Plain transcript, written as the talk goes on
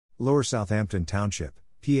Lower Southampton Township,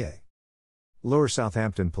 PA. Lower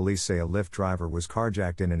Southampton police say a Lyft driver was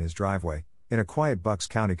carjacked in his driveway, in a quiet Bucks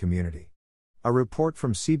County community. A report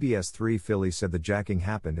from CBS 3 Philly said the jacking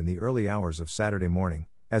happened in the early hours of Saturday morning,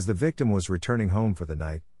 as the victim was returning home for the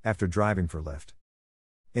night, after driving for Lyft.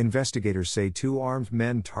 Investigators say two armed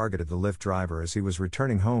men targeted the Lyft driver as he was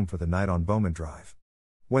returning home for the night on Bowman Drive.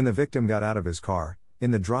 When the victim got out of his car,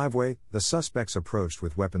 in the driveway, the suspects approached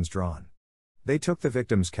with weapons drawn. They took the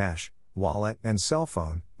victim's cash, wallet, and cell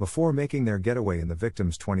phone, before making their getaway in the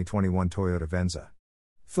victim's 2021 Toyota Venza.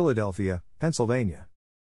 Philadelphia, Pennsylvania.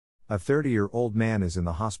 A 30-year-old man is in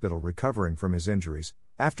the hospital recovering from his injuries,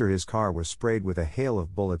 after his car was sprayed with a hail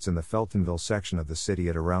of bullets in the Feltonville section of the city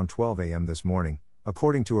at around 12 a.m. this morning,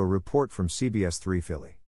 according to a report from CBS 3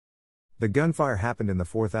 Philly. The gunfire happened in the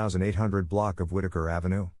 4800 block of Whitaker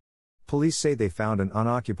Avenue. Police say they found an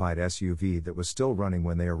unoccupied SUV that was still running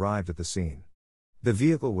when they arrived at the scene. The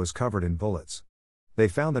vehicle was covered in bullets. They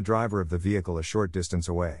found the driver of the vehicle a short distance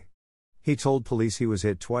away. He told police he was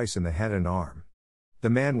hit twice in the head and arm.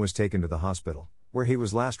 The man was taken to the hospital, where he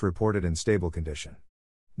was last reported in stable condition.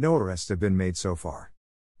 No arrests have been made so far.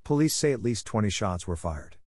 Police say at least 20 shots were fired.